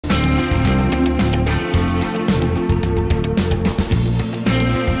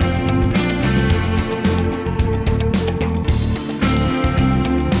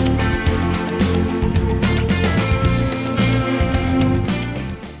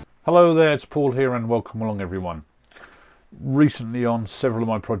Hello there, it's Paul here and welcome along everyone. Recently on several of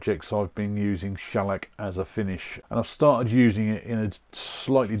my projects I've been using shellac as a finish, and I've started using it in a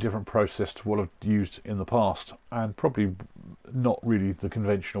slightly different process to what I've used in the past, and probably not really the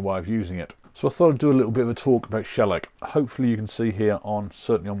conventional way of using it. So I thought I'd do a little bit of a talk about shellac. Hopefully you can see here,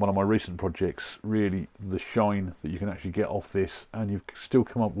 certainly on one of my recent projects, really the shine that you can actually get off this, and you've still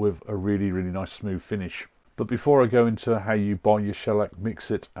come up with a really nice smooth finish. But before I go into how you buy your shellac, mix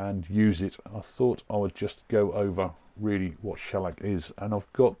it and use it, I thought I would just go over really what shellac is. And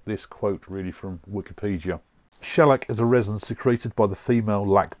I've got this quote really from Wikipedia. Shellac is a resin secreted by the female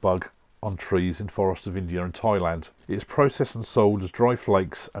lac bug on trees in forests of India and Thailand. It is processed and sold as dry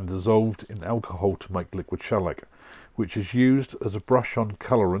flakes and dissolved in alcohol to make liquid shellac, which is used as a brush-on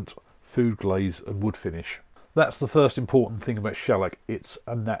colourant, food glaze and wood finish. That's the first important thing about shellac. It's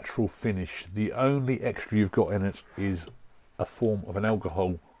a natural finish. The only extra you've got in it is a form of an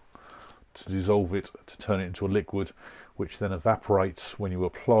alcohol to dissolve it, to turn it into a liquid, which then evaporates when you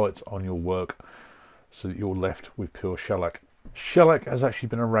apply it on your work, so that you're left with pure shellac. Shellac has actually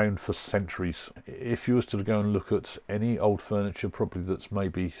been around for centuries. If you was to go and look at any old furniture, probably that's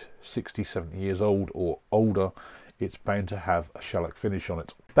maybe 60, 70 years old or older, it's bound to have a shellac finish on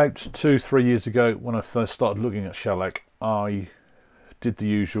it. About 2-3 years ago, when I first started looking at shellac, I did the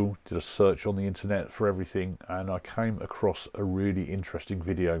usual, did a search on the internet for everything, and I came across a really interesting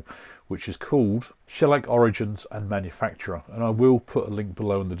video which is called Shellac Origins and Manufacture, and I will put a link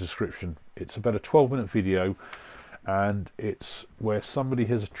below in the description. It's about a 12-minute video, and it's where somebody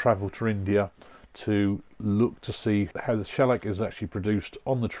has travelled to India to look to see how the shellac is actually produced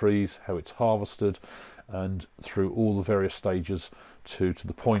on the trees, how it's harvested, and through all the various stages to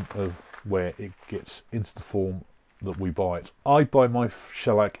the point of where it gets into the form that we buy it. I buy my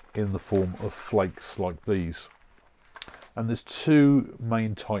shellac in the form of flakes like these, and there's two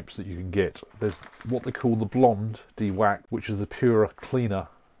main types that you can get. There's what they call the blonde de-wax, which is the purer, cleaner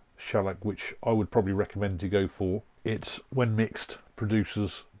shellac, which I would probably recommend to go for. It's, when mixed,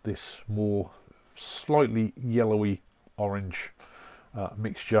 produces this more slightly yellowy orange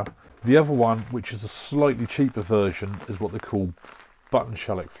mixture. The other one, which is a slightly cheaper version, is what they call button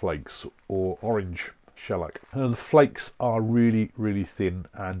shellac flakes or orange shellac. And the flakes are really thin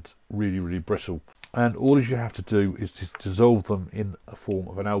and really brittle, and all you have to do is just dissolve them in a form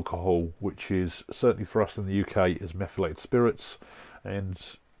of an alcohol, which is, certainly for us in the UK, is methylated spirits, and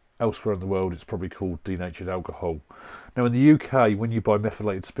elsewhere in the world it's probably called denatured alcohol. Now in the UK, when you buy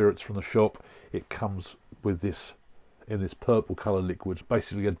methylated spirits from the shop, it comes with this, in this purple colour liquid,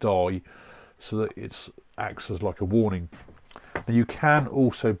 basically a dye, so that it acts as like a warning. Now you can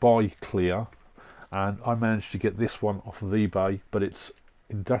also buy clear, and I managed to get this one off of eBay, but it's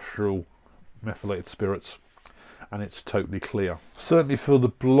industrial methylated spirits and it's totally clear. Certainly for the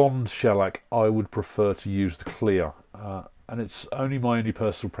blonde shellac I would prefer to use the clear, and it's only my only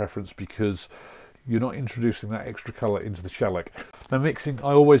personal preference because you're not introducing that extra colour into the shellac. Now mixing,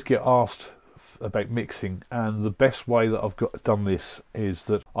 I always get asked about mixing, and the best way that I've done this is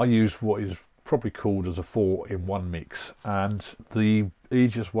that I use what is probably called as a 4-in-1 mix, and the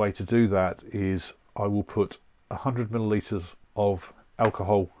easiest way to do that is I will put 100 millilitres of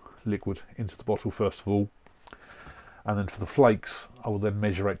alcohol liquid into the bottle first of all, and then for the flakes I will then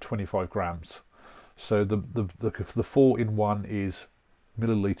measure out 25 grams. So the 4-in-1 is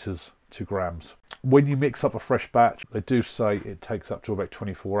millilitres to grams. When you mix up a fresh batch, they do say it takes up to about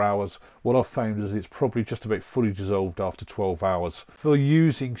 24 hours. What I've found is it's probably just about fully dissolved after 12 hours. For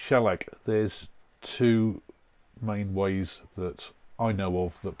using shellac, there's two main ways that I know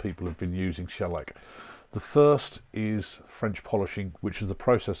of that people have been using shellac. The first is French polishing, which is the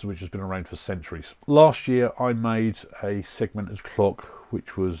process which has been around for centuries. Last year I made a segmented clock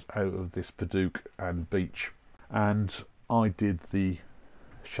which was out of this Paduke and beech, and I did the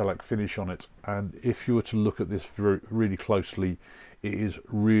shellac finish on it, and if you were to look at this really closely, it is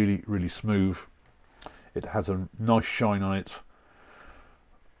really smooth. It has a nice shine on it,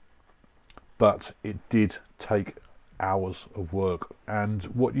 but it did take hours of work. And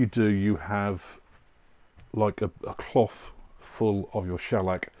what you do, you have like a cloth full of your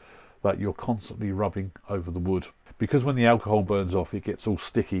shellac that you're constantly rubbing over the wood, because when the alcohol burns off it gets all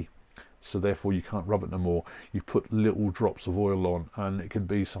sticky, so therefore you can't rub it no more. You put little drops of oil on, and it can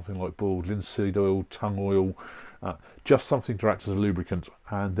be something like boiled linseed oil, tung oil, just something to act as a lubricant,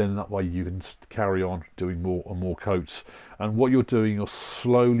 and then that way you can carry on doing more and more coats. And what you're doing, you're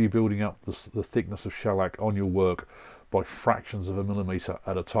slowly building up the thickness of shellac on your work by fractions of a millimetre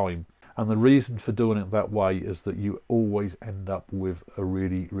at a time. And the reason for doing it that way is that you always end up with a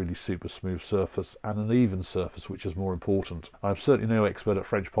really, really super smooth surface and an even surface, which is more important. I'm certainly no expert at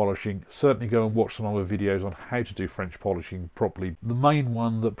French polishing. Certainly go and watch some other videos on how to do French polishing properly. The main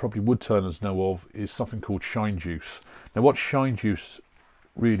one that probably wood turners know of is something called shine juice. Now what shine juice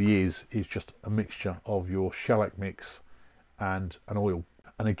really is just a mixture of your shellac mix and an oil.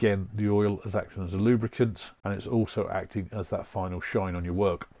 And again, the oil is acting as a lubricant, and it's also acting as that final shine on your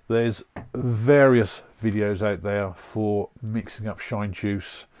work. There's various videos out there for mixing up shine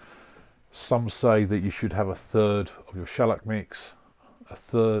juice. Some say that you should have a third of your shellac mix, a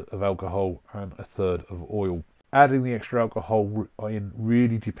third of alcohol, and a third of oil. Adding the extra alcohol in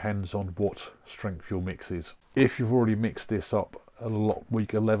really depends on what strength your mix is. If you've already mixed this up at a lot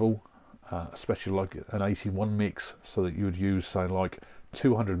weaker level, especially like an 81 mix, so that you would use, say, like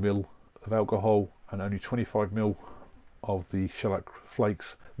 200 ml of alcohol and only 25 ml of the shellac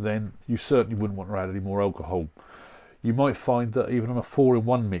flakes, then you certainly wouldn't want to add any more alcohol. You might find that even on a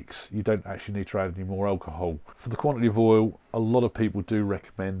 4-in-1 mix, you don't actually need to add any more alcohol. For the quantity of oil, a lot of people do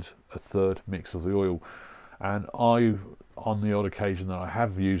recommend a third mix of the oil, and I, on the odd occasion that I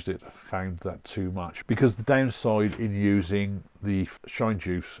have used it, found that too much. Because the downside in using the shine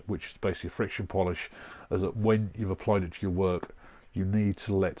juice, which is basically a friction polish, is that when you've applied it to your work, you need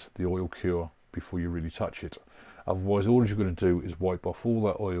to let the oil cure before you really touch it. Otherwise, all you're going to do is wipe off all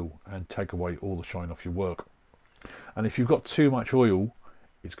that oil and take away all the shine off your work. And if you've got too much oil,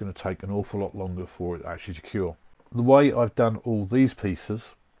 it's going to take an awful lot longer for it actually to cure. The way I've done all these pieces,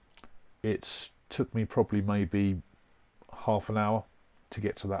 it's took me probably maybe half an hour to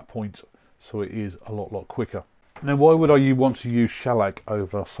get to that point, so it is a lot quicker. Now, why would I want to use shellac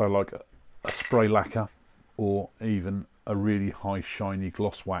over, so like a spray lacquer or even a really high shiny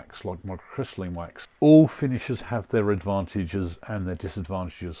gloss wax like microcrystalline wax? All finishes have their advantages and their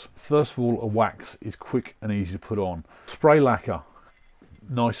disadvantages. First of all, a wax is quick and easy to put on. Spray lacquer,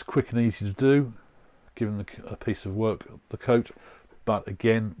 nice, quick and easy to do, given a piece of work, the coat. But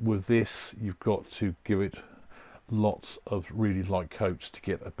again, with this, you've got to give it lots of really light coats to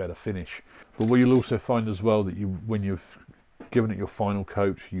get a better finish. But what you'll also find as well, that when you've given it your final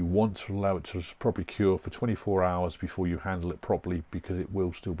coat, you want to allow it to properly cure for 24 hours before you handle it properly, because it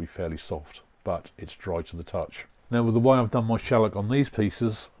will still be fairly soft, but it's dry to the touch. Now, with the way I've done my shellac on these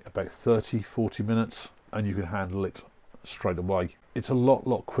pieces, about 30-40 minutes, and you can handle it straight away. It's a lot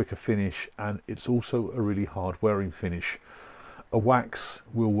quicker finish, and it's also a really hard wearing finish. A wax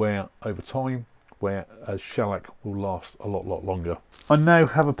will wear over time, whereas shellac will last a lot longer. I now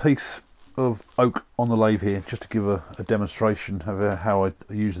have a piece of oak on the lathe here, just to give a demonstration of how I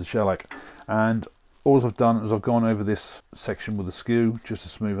use the shellac. And all I've done is I've gone over this section with the skew just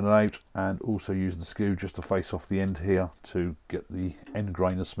to smoothen it out, and also use the skew just to face off the end here to get the end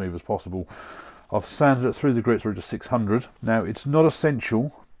grain as smooth as possible. I've sanded it through the grit through to 600. Now, it's not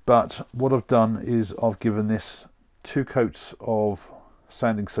essential, but what I've done is I've given this 2 coats of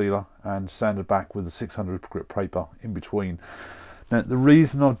sanding sealer and sanded back with the 600 grit paper in between. Now, the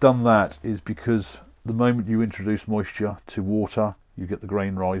reason I've done that is because the moment you introduce moisture to water, you get the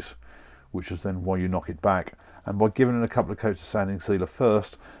grain rise, which is then why you knock it back. And by giving it a couple of coats of sanding sealer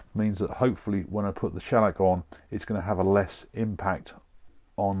first, means that hopefully when I put the shellac on, it's going to have a less impact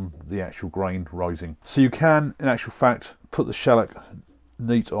on the actual grain rising. So you can, in actual fact, put the shellac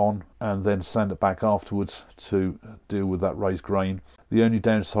neat on and then sand it back afterwards to deal with that raised grain. The only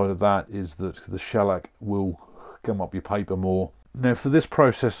downside of that is that the shellac will gum up your paper more. Now, for this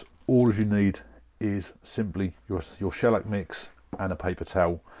process, all you need is simply your shellac mix and a paper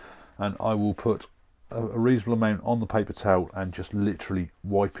towel, and I will put a reasonable amount on the paper towel and just literally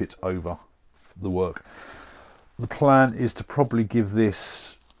wipe it over the work. The plan is to probably give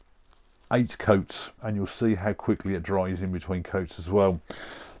this 8 coats, and you'll see how quickly it dries in between coats as well.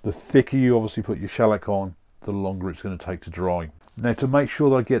 The thicker you obviously put your shellac on, the longer it's going to take to dry. Now, to make sure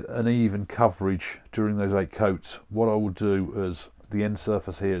that I get an even coverage during those 8 coats, what I will do is the end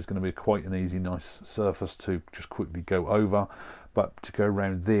surface here is going to be quite an easy, nice surface to just quickly go over. But to go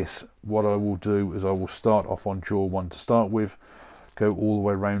around this, what I will do is I will start off on jaw 1 to start with, go all the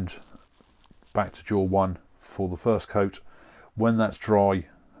way around back to jaw 1 for the first coat. When that's dry,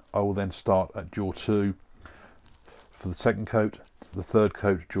 I will then start at jaw 2 for the second coat, the third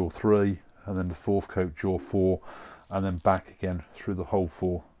coat jaw 3, and then the fourth coat jaw 4, and then back again through the whole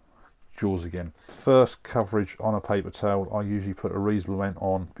 4 jaws again. First coverage on a paper towel, I usually put a reasonable amount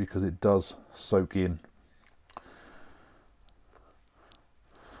on because it does soak in,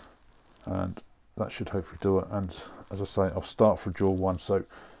 and that should hopefully do it. And as I say, I'll start for jaw 1, so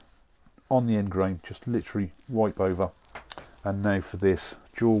on the end grain just literally wipe over. And now for this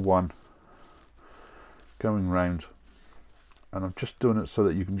jaw 1, going round, and I'm just doing it so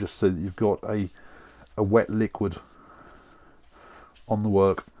that you can just see that you've got a wet liquid on the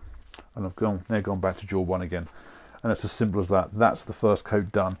work. And I've now gone back to jaw 1 again, and it's as simple as that. That's the first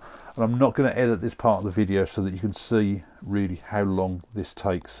coat done, and I'm not going to edit this part of the video so that you can see really how long this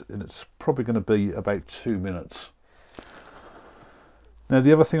takes, and it's probably going to be about 2 minutes. Now,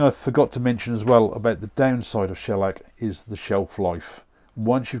 the other thing I forgot to mention as well about the downside of shellac is the shelf life.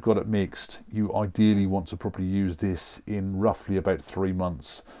 Once you've got it mixed, you ideally want to probably use this in roughly about 3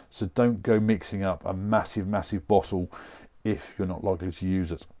 months. So don't go mixing up a massive bottle if you're not likely to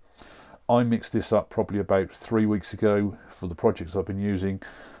use it. I mixed this up probably about 3 weeks ago for the projects I've been using.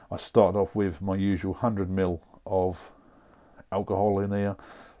 I started off with my usual 100 ml of alcohol in here,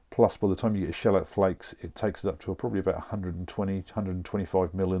 plus by the time you get your shellac flakes, it takes it up to probably about 120,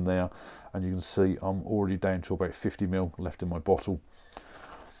 125 ml in there, and you can see I'm already down to about 50 ml left in my bottle.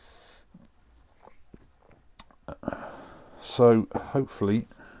 So hopefully,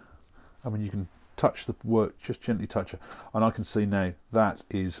 I mean, you can touch the work, just gently touch it, and I can see now that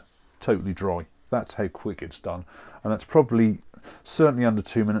is totally dry. That's how quick it's done, and that's probably certainly under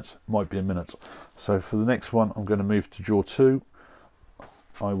 2 minutes, might be a minute. So for the next one, I'm going to move to jaw 2.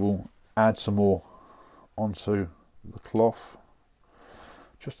 I will add some more onto the cloth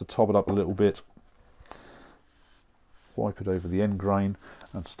just to top it up a little bit, wipe it over the end grain,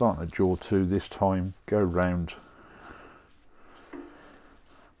 and starting at jaw 2 this time, go round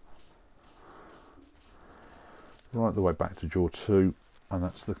right the way back to jaw 2, and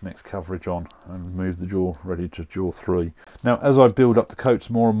that's the next coverage on, and move the jaw ready to jaw 3. Now, as I build up the coats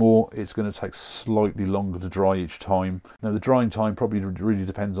more and more, it's going to take slightly longer to dry each time. Now, the drying time probably really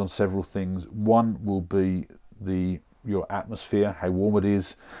depends on several things. One will be your atmosphere, how warm it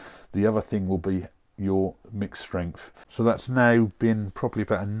is. The other thing will be your mix strength. So that's now been probably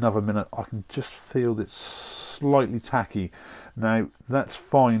about another minute. I can just feel it's slightly tacky. Now, that's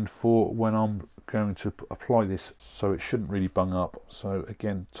fine for when I'm going to apply this, so it shouldn't really bung up. So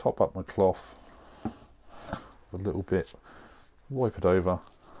again, top up my cloth a little bit, wipe it over,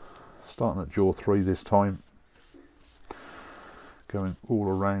 starting at jaw 3 this time, going all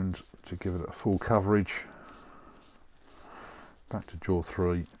around to give it a full coverage, back to jaw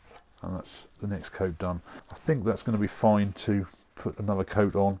 3, and that's the next coat done. I think that's going to be fine to put another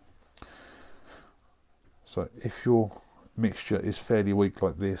coat on. So if your mixture is fairly weak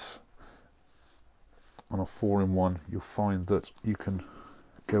like this, on a 4-in-1, you'll find that you can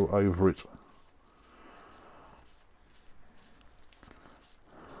go over it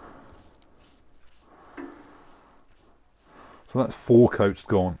so that's 4 coats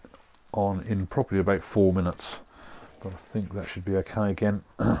gone on in probably about 4 minutes, but I think that should be okay again.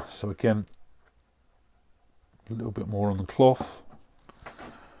 So again, a little bit more on the cloth,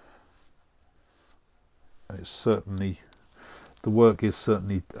 and it's certainly, the work is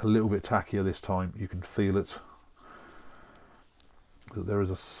certainly a little bit tackier this time. You can feel it. That there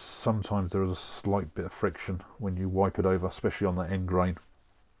is sometimes there is a slight bit of friction when you wipe it over, especially on that end grain.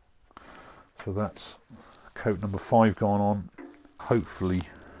 So that's coat number 5 gone on. Hopefully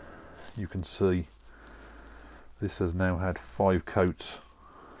you can see this has now had 5 coats,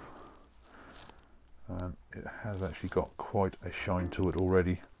 and it has actually got quite a shine to it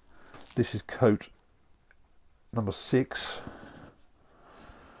already. This is coat number 6.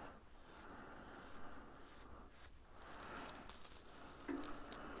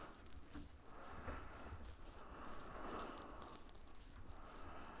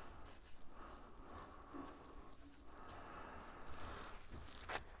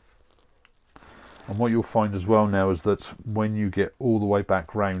 And what you'll find as well now is that when you get all the way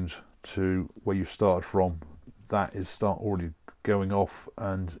back round to where you started from, that is already going off,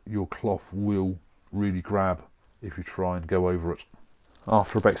 and your cloth will really grab if you try and go over it.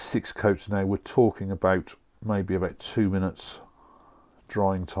 After about 6 coats now, we're talking about maybe about 2 minutes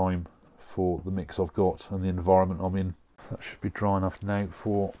drying time for the mix I've got and the environment I'm in. That should be dry enough now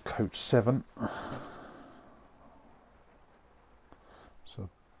for coat 7. So a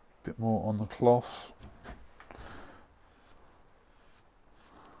bit more on the cloth.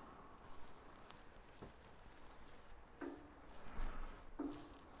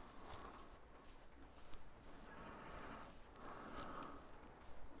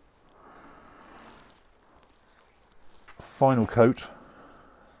 Final coat,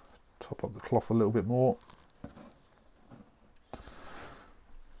 top up the cloth a little bit more,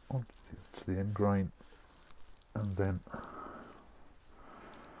 onto the end grain, and then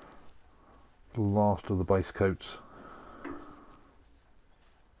the last of the base coats.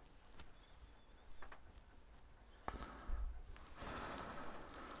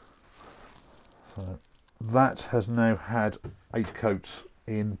 So that has now had 8 coats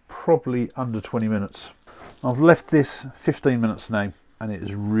in probably under 20 minutes. I've left this 15 minutes now, and it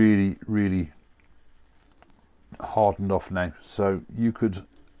is really hardened off now, so you could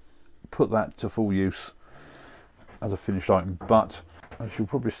put that to full use as a finished item. But as you'll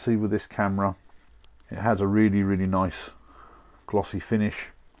probably see with this camera, it has a really nice glossy finish,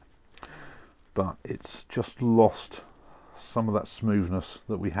 but it's just lost some of that smoothness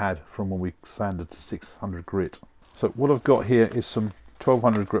that we had from when we sanded to 600 grit. So what I've got here is some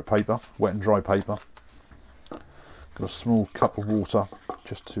 1200 grit paper, wet and dry paper. Got a small cup of water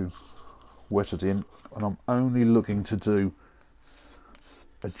just to wet it in, and I'm only looking to do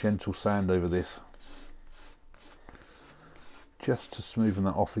a gentle sand over this, just to smoothen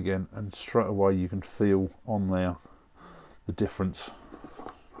that off again, and straight away you can feel on there the difference.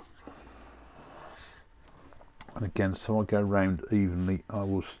 And again, so I go round evenly. I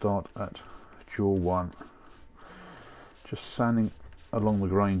will start at jaw 1, just sanding along the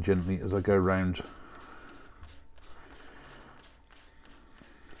grain gently as I go round.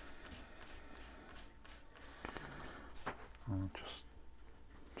 I'll just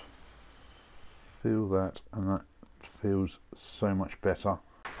feel that, and that feels so much better.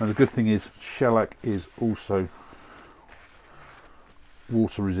 And the good thing is shellac is also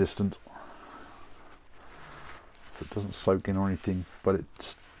water resistant, so it doesn't soak in or anything, but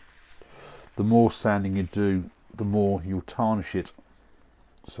it's, the more sanding you do, the more you'll tarnish it.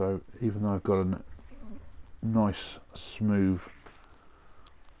 So even though I've got a nice smooth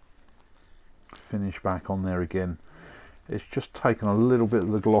finish back on there again, it's just taken a little bit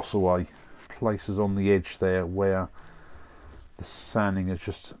of the gloss away, places on the edge there where the sanding has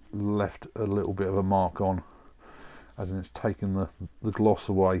just left a little bit of a mark on, as in it's taken the gloss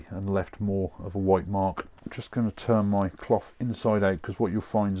away and left more of a white mark. I'm just going to turn my cloth inside out, because what you'll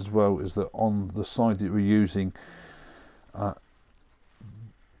find as well is that on the side that we're using,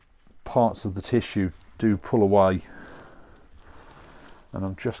 parts of the tissue do pull away, and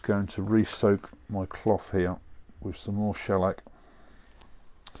I'm just going to re-soak my cloth here with some more shellac.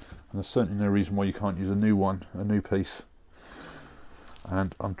 And there's certainly no reason why you can't use a new one, a new piece.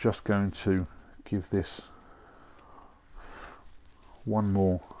 And I'm just going to give this one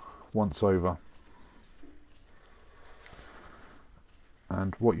more once over.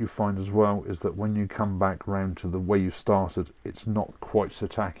 And what you find as well is that when you come back round to the way you started, it's not quite so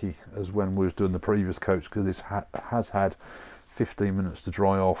tacky as when we was doing the previous coats, because this has had 15 minutes to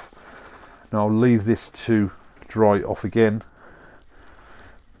dry off. Now I'll leave this to dry off again,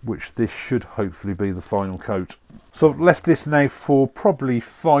 which this should hopefully be the final coat. So I've left this now for probably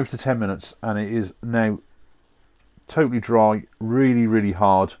 5 to 10 minutes, and it is now totally dry, really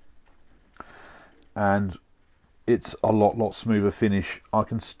hard, and it's a lot smoother finish. I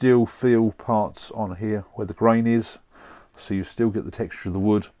can still feel parts on here where the grain is, so you still get the texture of the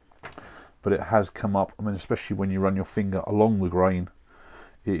wood, but it has come up. I mean, especially when you run your finger along the grain,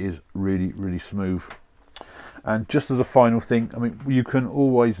 it is really smooth. And just as a final thing, I mean, you can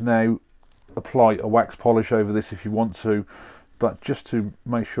always now apply a wax polish over this if you want to, but just to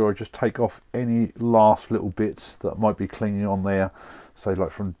make sure, I just take off any last little bits that might be clinging on there, say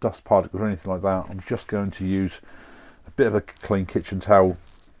like from dust particles or anything like that. I'm just going to use a bit of a clean kitchen towel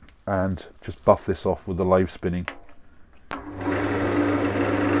and just buff this off with the lathe spinning.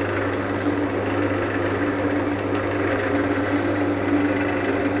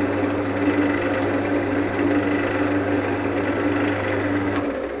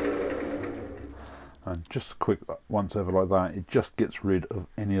 And just a quick once over like that, it just gets rid of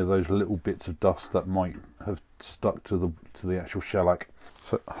any of those little bits of dust that might have stuck to the actual shellac.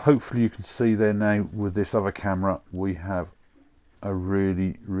 So hopefully you can see there now with this other camera, we have a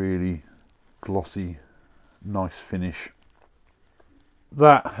really glossy, nice finish.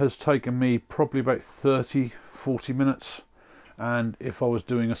 That has taken me probably about 30-40 minutes, and if I was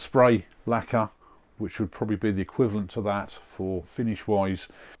doing a spray lacquer, which would probably be the equivalent to that for finish wise,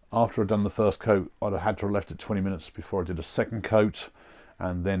 after I'd done the first coat, I'd have had to have left it 20 minutes before I did a second coat,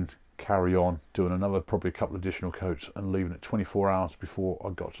 and then carry on doing another, probably a couple of additional coats, and leaving it 24 hours before I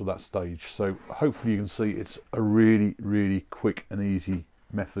got to that stage. So hopefully you can see it's a really quick and easy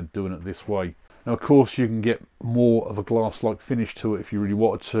method doing it this way. Now of course you can get more of a glass-like finish to it if you really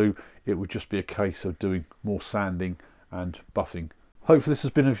wanted to. It would just be a case of doing more sanding and buffing. Hopefully this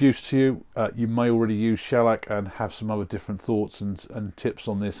has been of use to you. You may already use shellac and have some other different thoughts and tips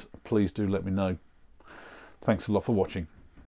on this. Please do let me know. Thanks a lot for watching.